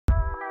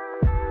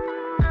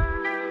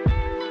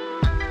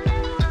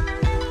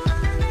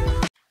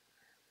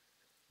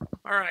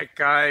All right,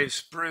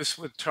 guys, Bruce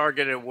with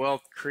Targeted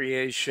Wealth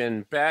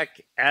Creation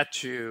back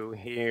at you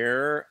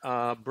here,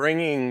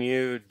 bringing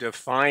you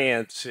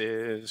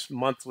Defiance's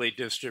monthly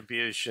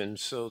distribution.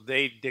 So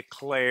they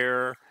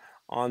declare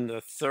on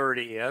the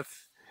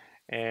 30th,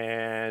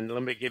 and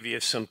let me give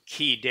you some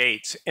key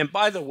dates. And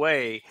by the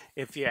way,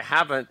 if you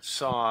haven't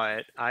saw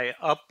it, I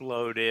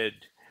uploaded,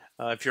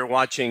 if you're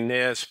watching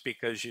this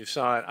because you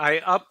saw it,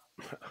 I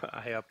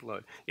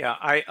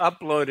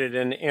uploaded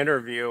an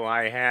interview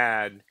I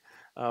had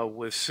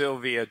with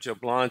Sylvia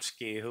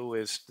Jablonski, who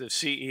is the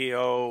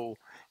CEO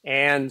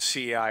and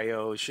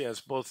CIO. She has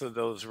both of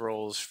those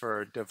roles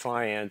for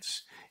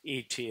Defiance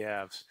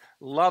ETFs.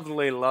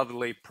 Lovely,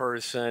 lovely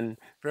person,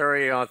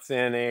 very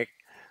authentic,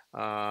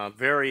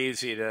 very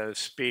easy to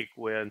speak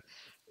with,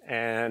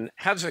 and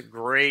has a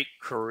great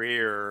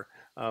career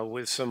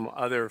with some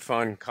other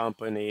fun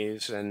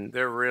companies, and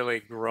they're really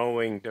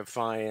growing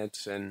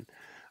Defiance. And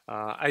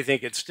I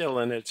think it's still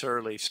in its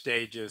early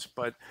stages,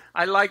 but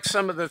I like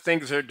some of the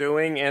things they're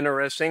doing.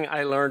 Interesting.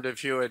 I learned a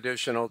few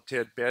additional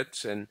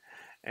tidbits, and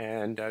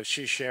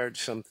she shared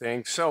some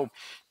things. So,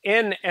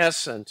 in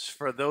essence,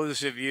 for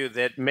those of you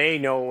that may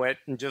know it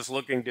and just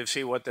looking to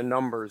see what the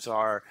numbers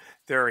are,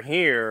 they're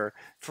here.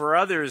 For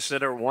others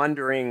that are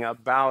wondering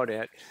about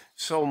it,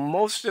 so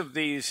most of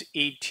these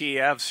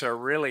ETFs are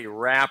really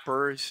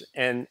wrappers,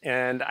 and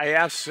I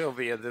asked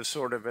Sylvia this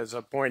sort of as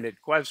a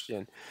pointed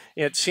question.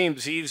 It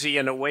seems easy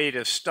in a way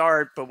to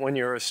start, but when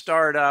you're a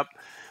startup,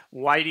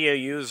 why do you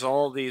use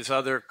all these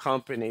other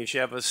companies? You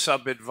have a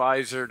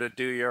sub-advisor to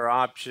do your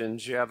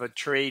options. You have a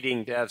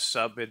trading desk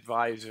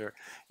sub-advisor.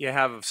 You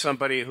have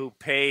somebody who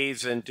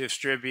pays and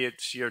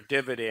distributes your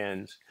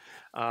dividends.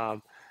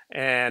 Um,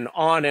 and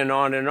on and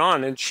on and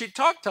on. And she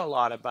talked a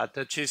lot about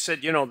that. She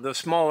said, you know, the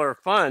smaller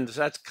funds,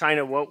 that's kind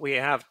of what we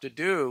have to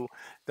do.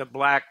 The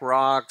Black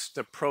Rocks,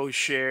 the Pro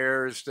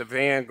Shares, the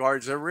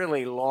Vanguards, are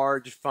really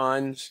large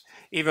funds.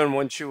 Even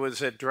when she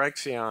was at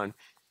Drexion,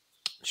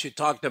 she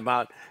talked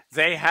about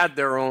they had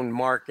their own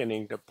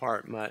marketing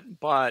department,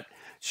 but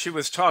she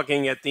was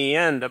talking at the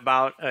end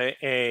about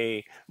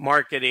a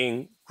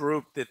marketing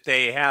group that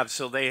they have.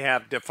 So they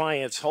have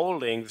Defiance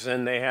Holdings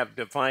and they have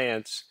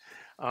Defiance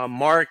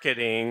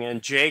marketing,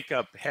 and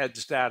Jacob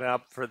heads that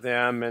up for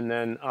them. And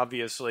then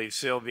obviously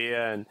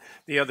Sylvia and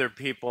the other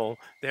people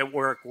that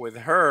work with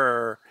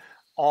her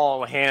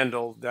all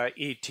handled the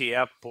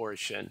ETF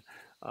portion.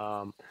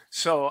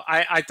 So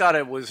I thought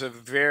it was a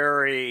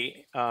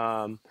very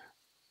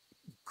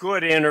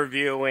good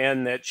interview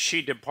in that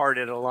she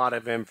departed a lot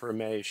of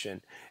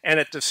information. And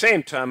at the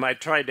same time, I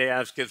tried to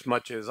ask as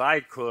much as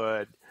I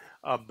could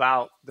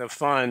about the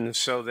funds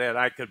so that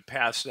I could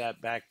pass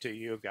that back to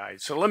you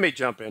guys. So let me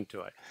jump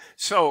into it.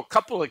 So a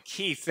couple of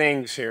key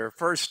things here.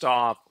 First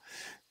off,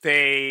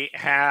 they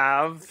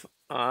have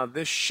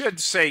this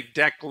should say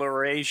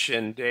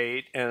declaration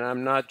date, and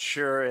I'm not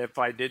sure if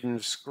I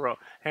didn't scroll.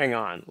 Hang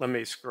on, let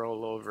me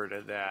scroll over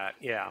to that.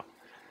 Yeah.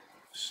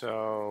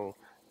 So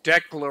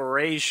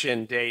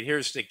declaration date,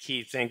 here's the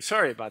key thing.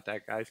 Sorry about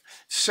that, guys.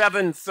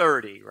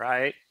 7:30,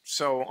 right?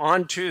 So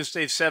on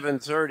Tuesday,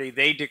 7:30,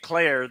 they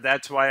declared,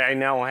 that's why I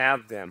now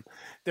have them.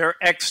 They're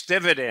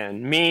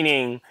ex-dividend,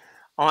 meaning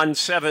on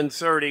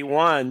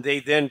 7/31,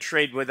 they then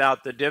trade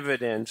without the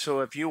dividend.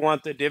 So if you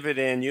want the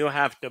dividend, you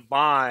have to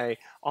buy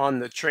on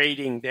the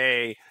trading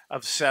day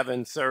of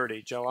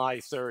 7:30, July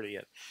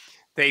 30th.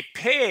 They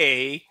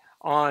pay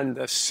on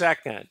the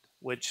 2nd,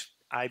 which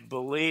I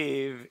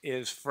believe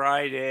is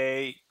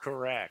Friday,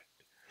 correct.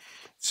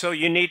 So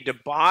you need to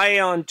buy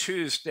on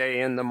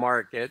Tuesday in the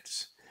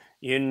markets.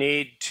 You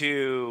need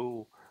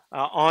to,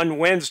 on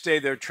Wednesday,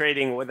 they're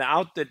trading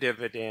without the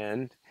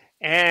dividend.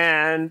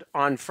 And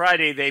on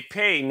Friday, they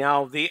pay.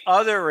 Now, the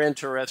other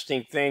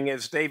interesting thing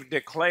is they've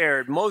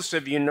declared, most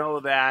of you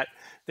know that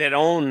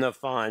own the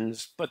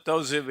funds, but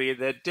those of you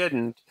that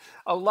didn't,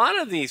 a lot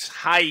of these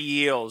high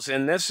yields,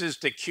 and this is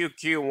the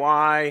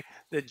QQY,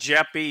 the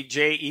JEPI,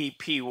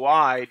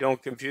 JEPY,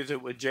 don't confuse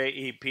it with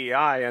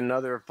JEPI,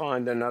 another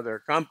fund, another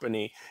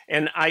company,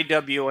 and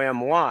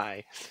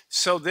IWMY.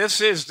 So this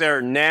is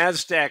their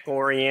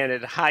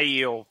NASDAQ-oriented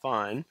high-yield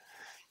fund.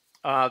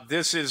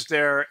 This is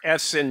their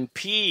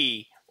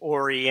S&P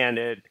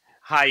oriented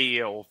high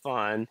yield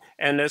fund,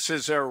 and this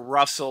is their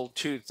Russell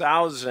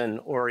 2000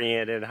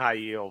 oriented high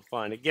yield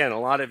fund. Again,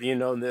 a lot of you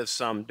know this,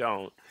 some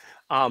don't.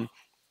 Um,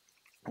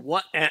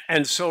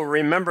 and so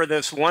remember,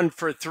 this 1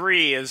 for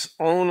 3 is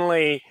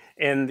only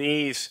in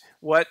these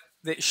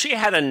she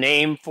had a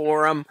name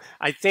for them.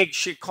 I think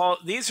she called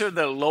these are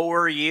the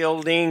lower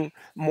yielding,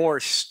 more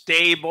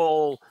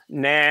stable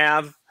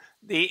NAV.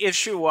 The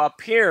issue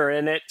up here,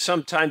 and it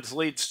sometimes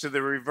leads to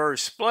the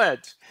reverse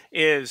splits,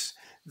 is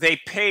they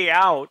pay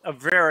out a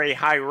very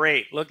high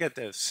rate. Look at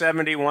this,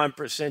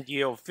 71%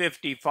 yield,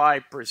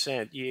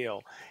 55%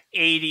 yield,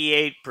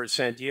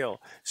 88% yield.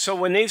 So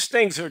when these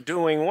things are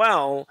doing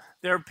well,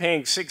 they're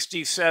paying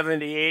 60,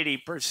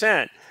 70,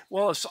 80%.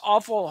 Well, it's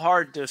awful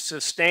hard to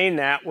sustain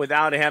that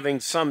without having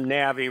some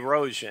NAV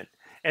erosion.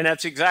 And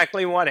that's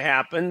exactly what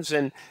happens.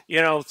 And,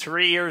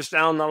 3 years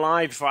down the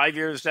line, 5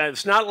 years down,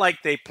 it's not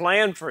like they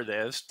plan for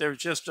this. There's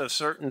just a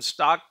certain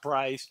stock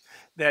price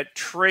that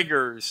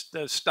triggers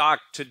the stock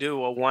to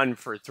do a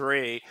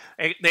 1-for-3.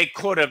 They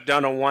could have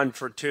done a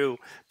 1-for-2,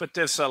 but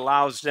this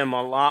allows them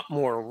a lot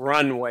more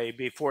runway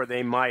before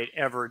they might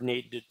ever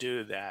need to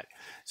do that.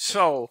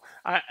 So,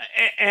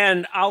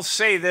 and I'll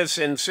say this,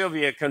 and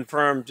Sylvia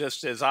confirmed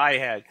just as I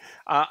had.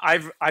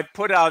 I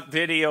put out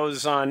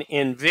videos on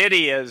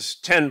NVIDIA's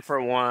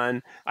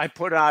 10-for-1. I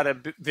put out a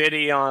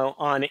video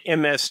on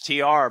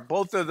MSTR.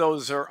 Both of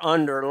those are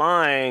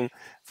underlying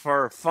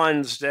for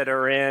funds that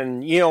are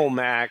in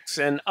YieldMax,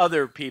 and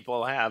other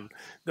people have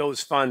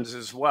those funds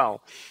as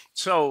well.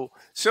 So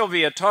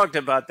Sylvia talked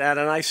about that,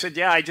 and I said,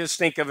 yeah, I just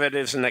think of it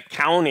as an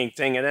accounting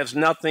thing. It has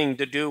nothing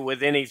to do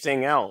with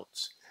anything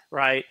else,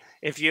 right?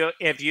 If you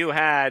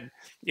had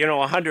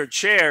 100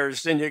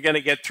 shares, then you're going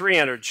to get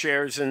 300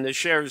 shares, and the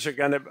shares are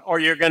going to, or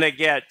you're going to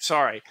get,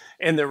 sorry,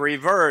 in the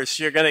reverse,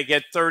 you're going to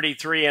get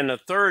 33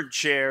 1/3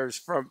 shares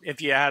from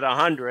if you had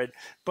 100,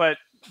 but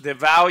the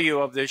value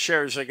of the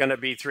shares are going to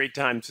be 3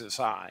 times as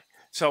high.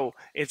 So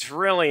it's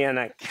really an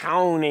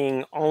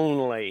accounting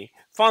only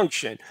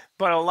function.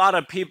 But a lot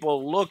of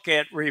people look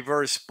at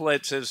reverse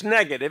splits as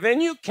negative,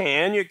 and you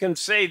can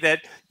say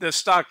that the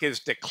stock is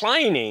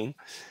declining,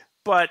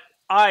 but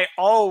I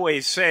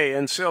always say,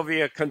 and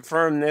Sylvia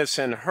confirmed this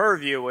in her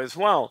view as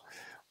well,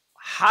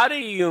 how do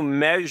you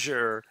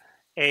measure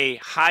a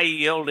high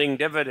yielding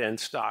dividend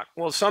stock?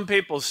 Well, some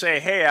people say,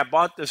 hey, I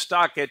bought the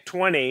stock at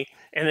 20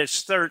 and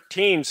it's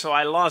 13, so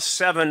I lost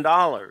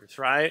 $7,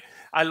 right?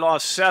 I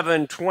lost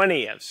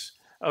 7/20.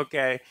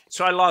 Okay,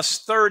 so I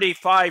lost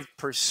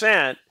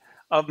 35%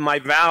 of my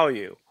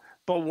value.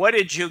 But what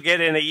did you get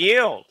in a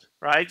yield,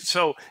 right?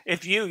 So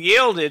if you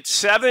yielded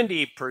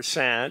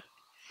 70%,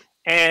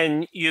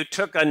 and you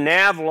took a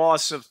NAV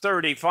loss of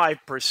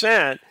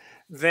 35%,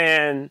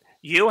 then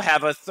you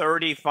have a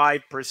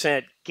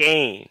 35%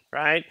 gain,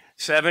 right?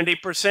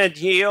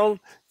 70% yield,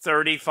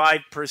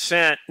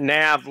 35%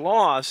 NAV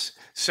loss,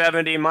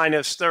 70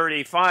 minus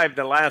 35,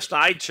 the last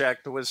I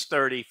checked was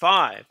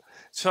 35.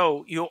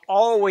 So you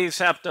always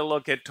have to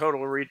look at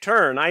total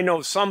return. I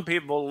know some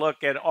people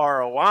look at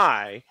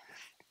ROI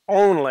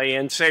only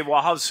and say,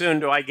 well, how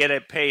soon do I get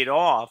it paid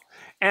off?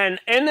 And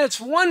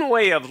it's one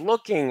way of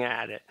looking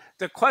at it.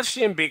 The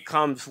question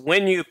becomes,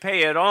 when you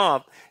pay it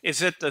off,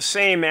 is it the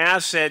same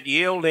asset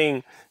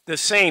yielding the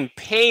same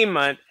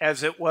payment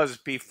as it was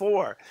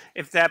before?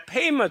 If that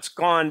payment's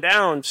gone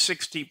down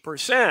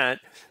 60%,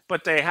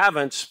 but they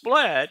haven't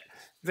split,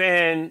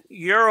 then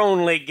you're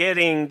only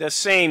getting the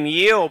same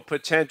yield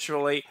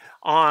potentially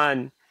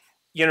on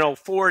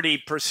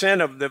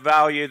 40% of the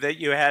value that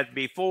you had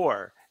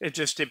before. It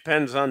just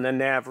depends on the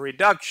NAV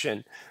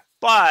reduction.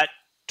 But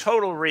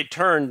total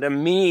return to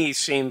me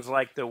seems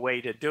like the way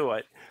to do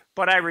it.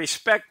 But I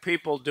respect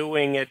people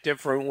doing it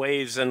different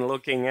ways and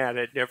looking at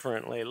it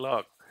differently.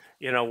 Look,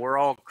 we're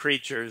all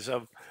creatures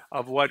of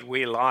what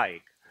we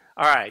like.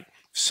 All right.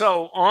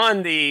 So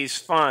on these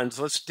funds,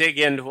 let's dig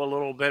into a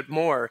little bit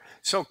more.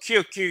 So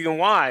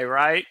QQY,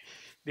 right?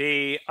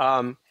 The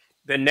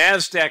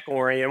NASDAQ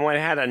orient one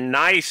had a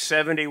nice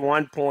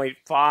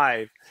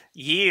 71.5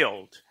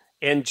 yield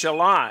in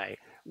July.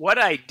 What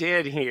I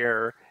did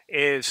here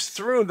is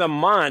through the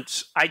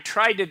months, I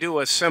tried to do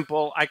a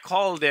simple, I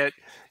called it,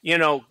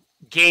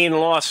 gain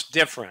loss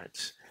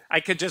difference. I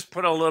could just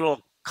put a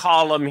little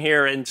column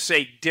here and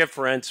say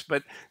difference,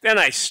 but then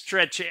I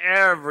stretch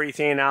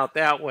everything out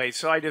that way.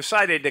 So I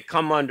decided to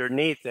come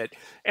underneath it.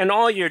 And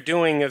all you're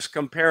doing is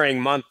comparing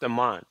month to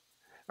month.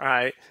 All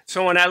right.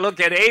 So when I look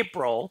at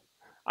April,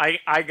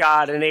 I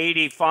got an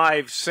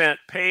 85-cent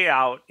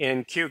payout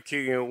in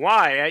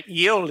QQY. It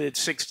yielded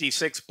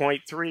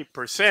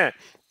 66.3%.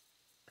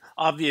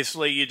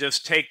 Obviously, you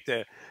just take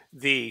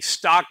the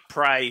stock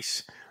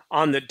price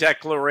on the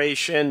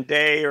declaration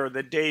day or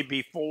the day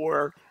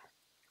before.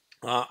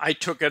 I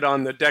took it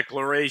on the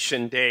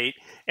declaration date,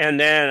 and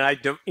then I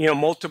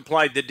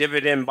multiplied the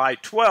dividend by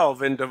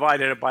 12 and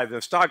divided it by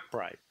the stock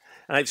price.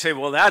 And I'd say,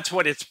 well, that's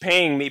what it's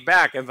paying me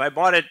back. If I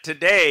bought it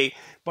today,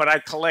 but I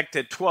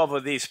collected 12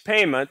 of these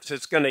payments,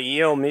 it's going to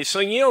yield me. So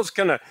yield's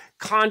going to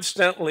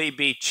constantly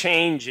be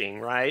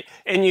changing, right?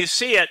 And you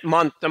see it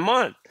month to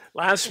month.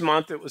 Last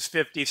month, it was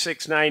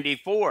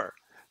 56.94,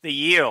 the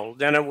yield.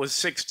 Then it was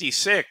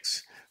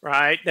 66,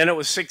 right? Then it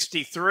was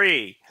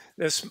 63.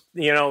 This,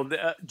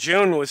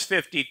 June was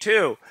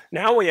 52.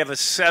 Now we have a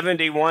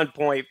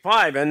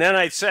 71.5. And then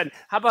I said,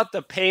 how about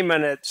the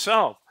payment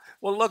itself?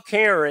 Well, look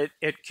here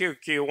at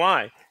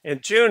QQY. In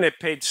June, it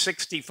paid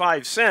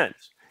 65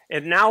 cents.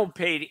 It now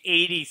paid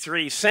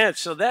 83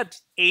 cents. So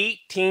that's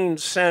 18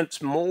 cents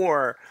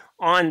more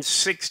on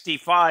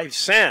 65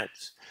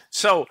 cents.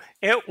 So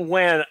it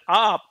went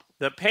up.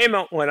 The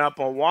payment went up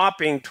a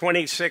whopping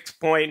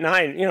 26.9,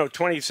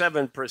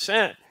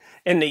 27%.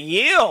 And the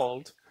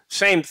yield,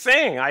 same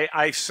thing.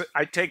 I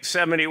take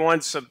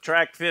 71,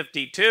 subtract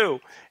 52,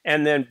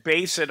 and then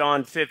base it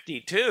on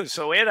 52.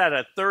 So it had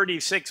a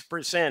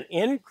 36%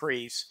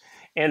 increase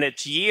and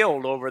its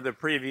yield over the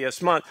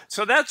previous month.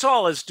 So that's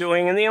all it's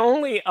doing. And the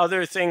only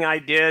other thing I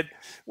did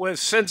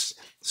was since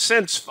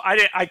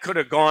I could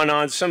have gone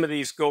on, some of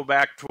these go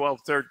back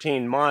 12,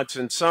 13 months,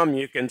 and some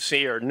you can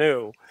see are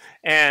new.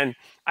 And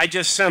I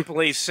just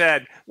simply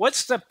said,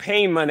 what's the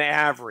payment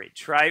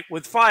average, right?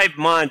 With 5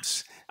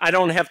 months, I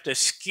don't have to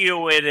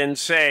skew it and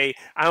say,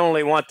 I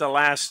only want the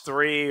last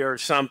 3 or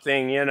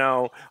something, you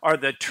know, or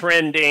the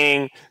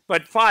trending,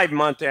 but 5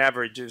 month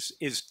average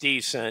is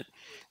decent.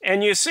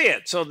 And you see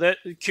it. So that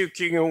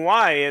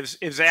QQY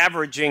is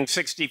averaging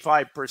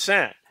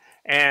 65%.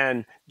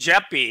 And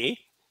JEPI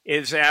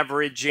is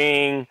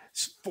averaging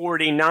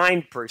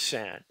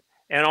 49%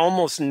 and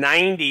almost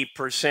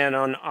 90%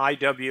 on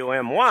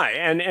IWMY.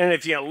 And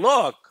if you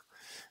look,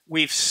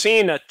 we've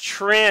seen a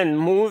trend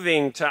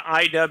moving to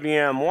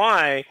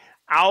IWMY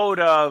out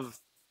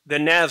of the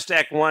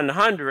NASDAQ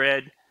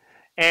 100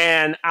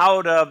 and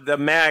out of the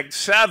Mag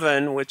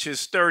 7, which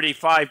is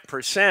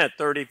 35%,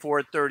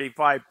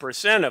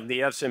 35% of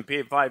the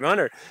S&P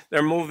 500.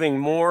 They're moving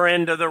more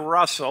into the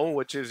Russell,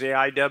 which is the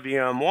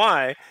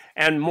IWMY,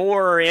 and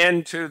more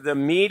into the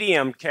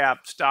medium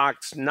cap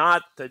stocks,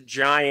 not the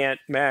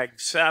giant Mag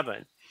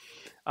 7.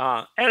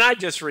 And I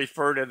just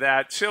refer to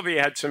that.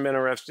 Sylvia had some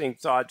interesting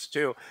thoughts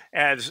too,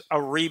 as a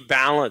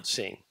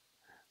rebalancing.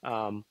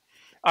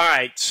 All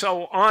right,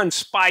 so on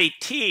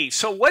SPY-T,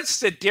 so what's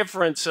the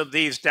difference of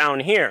these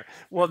down here?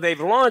 Well, they've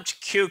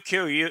launched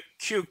QQQT,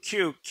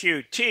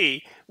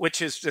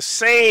 which is the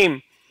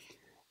same,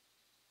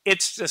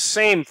 it's the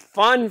same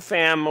fund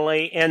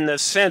family in the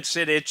sense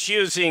that it's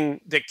using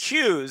the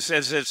Qs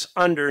as it's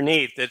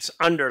underneath, it's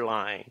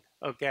underlying,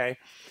 okay?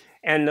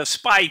 And the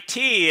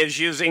SPY-T is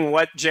using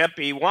what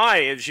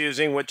JEPY is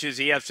using, which is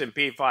the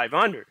S&P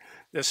 500,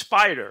 the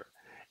spider.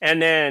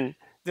 And then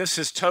this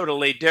is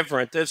totally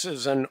different. This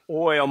is an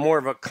oil, more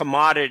of a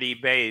commodity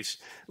base.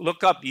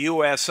 Look up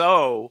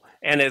USO,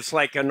 and it's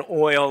like an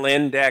oil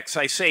index.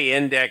 I say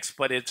index,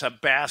 but it's a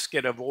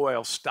basket of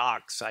oil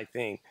stocks, I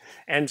think.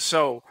 And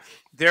so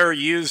they're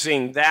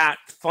using that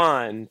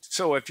fund.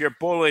 So if you're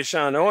bullish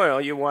on oil,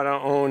 you want to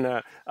own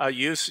a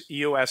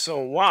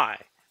USOY.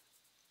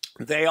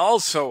 They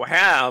also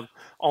have,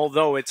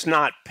 although it's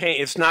not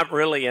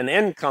really an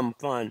income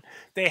fund,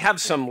 they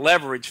have some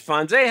leverage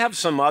funds. They have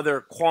some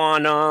other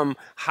quantum,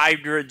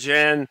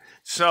 hydrogen.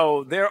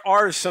 So there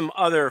are some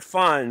other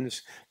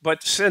funds,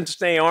 but since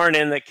they aren't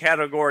in the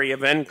category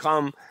of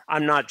income,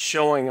 I'm not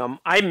showing them.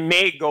 I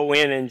may go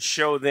in and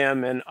show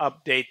them and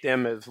update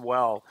them as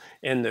well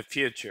in the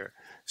future.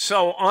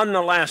 So on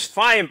the last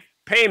 5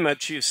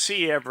 payments, you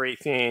see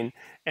everything.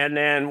 And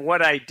then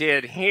what I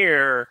did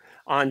here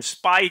on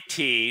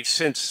SPY-T,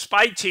 since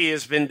SPY-T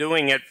has been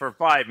doing it for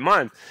 5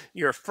 months,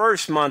 your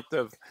first month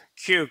of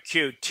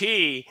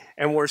QQT,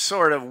 and we're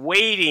sort of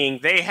waiting.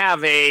 They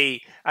have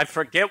a, I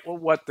forget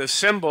what the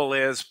symbol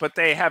is, but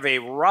they have a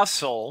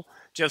Russell,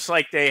 just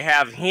like they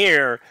have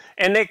here,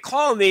 and they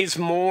call these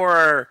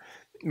more,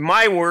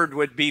 my word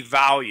would be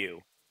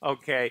value,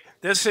 okay?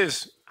 This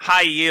is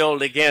high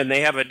yield. Again, they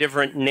have a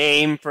different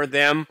name for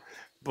them,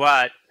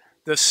 but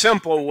the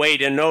simple way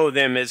to know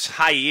them is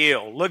high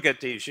yield. Look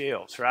at these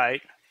yields,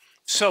 right?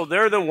 So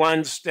they're the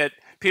ones that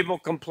people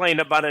complain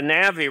about a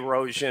NAV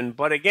erosion.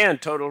 But again,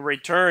 total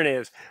return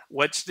is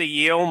what's the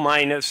yield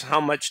minus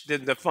how much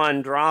did the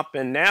fund drop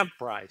in NAV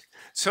price.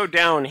 So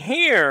down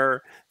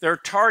here, they're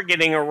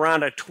targeting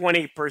around a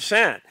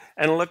 20%.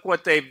 And look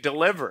what they've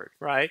delivered,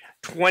 right?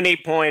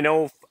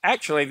 20.0,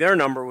 actually their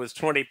number was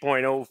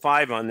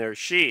 20.05 on their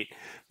sheet.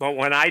 But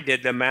when I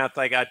did the math,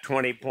 I got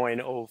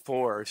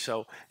 20.04.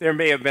 So there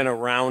may have been a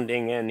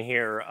rounding in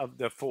here of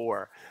the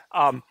 4.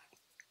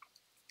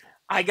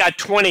 I got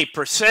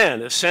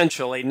 20%,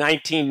 essentially,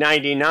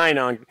 1999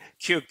 on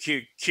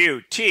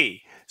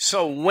QQQT.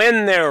 So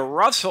when their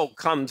Russell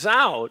comes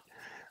out,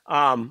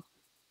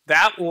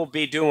 that will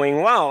be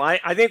doing well.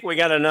 I think we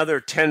got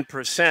another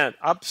 10%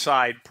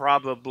 upside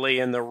probably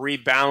in the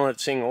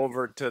rebalancing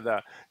over to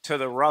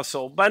the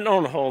Russell. But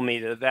don't hold me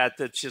to that.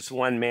 That's just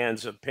one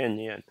man's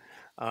opinion.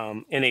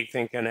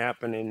 Anything can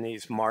happen in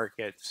these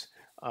markets.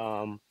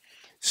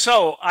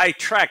 So I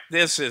track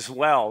this as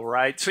well,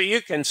 right? So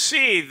you can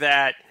see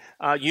that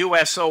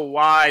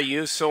USOY,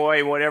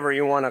 USOY, whatever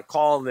you want to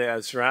call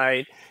this,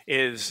 right,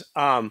 is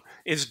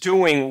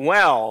doing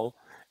well.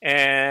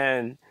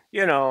 And,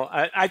 you know,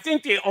 I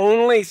think the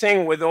only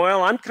thing with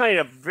oil, I'm kind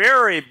of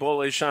very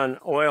bullish on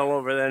oil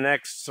over the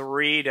next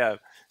 3 to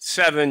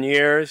 7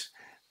 years.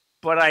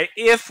 But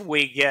if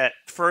we get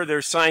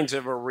further signs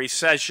of a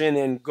recession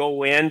and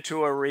go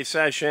into a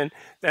recession,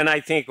 then I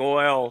think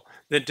oil,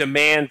 the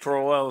demand for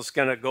oil is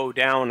going to go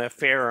down a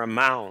fair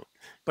amount.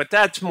 But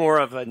that's more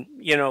of a,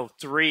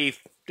 3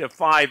 to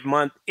 5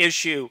 month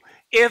issue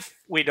if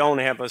we don't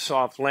have a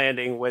soft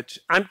landing, which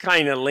I'm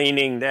kind of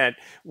leaning that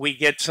we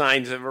get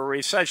signs of a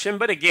recession.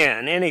 But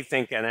again,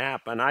 anything can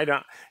happen. I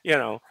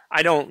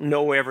don't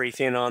know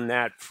everything on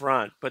that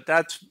front. But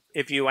that's,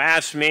 if you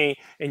ask me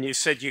and you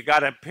said you got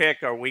to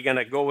pick, are we going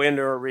to go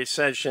into a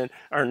recession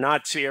or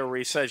not see a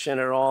recession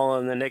at all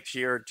in the next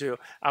year or two?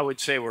 I would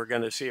say we're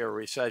going to see a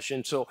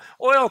recession. So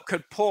oil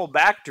could pull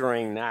back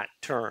during that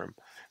term.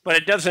 But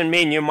it doesn't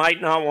mean you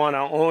might not want to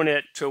own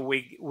it till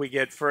we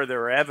get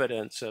further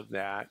evidence of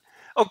that.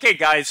 Okay,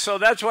 guys, so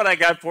that's what I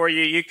got for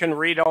you. You can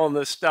read all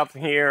the stuff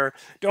here.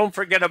 Don't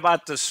forget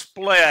about the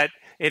split.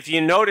 If you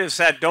notice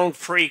that, don't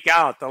freak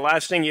out. The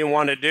last thing you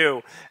want to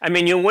do, I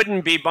mean, you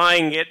wouldn't be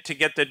buying it to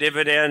get the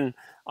dividend.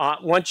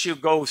 Once you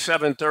go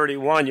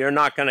 731, you're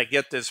not going to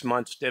get this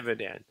month's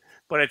dividend.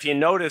 But if you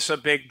notice a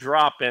big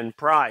drop in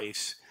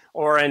price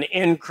or an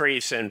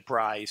increase in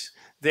price,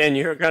 then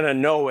you're going to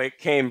know it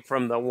came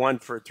from the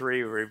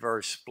 1-for-3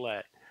 reverse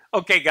split.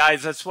 Okay,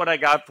 guys, that's what I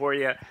got for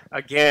you.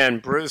 Again,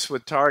 Bruce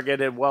with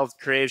Targeted Wealth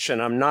Creation.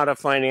 I'm not a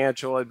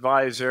financial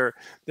advisor.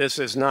 This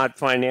is not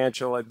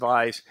financial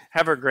advice.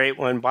 Have a great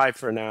one. Bye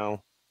for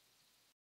now.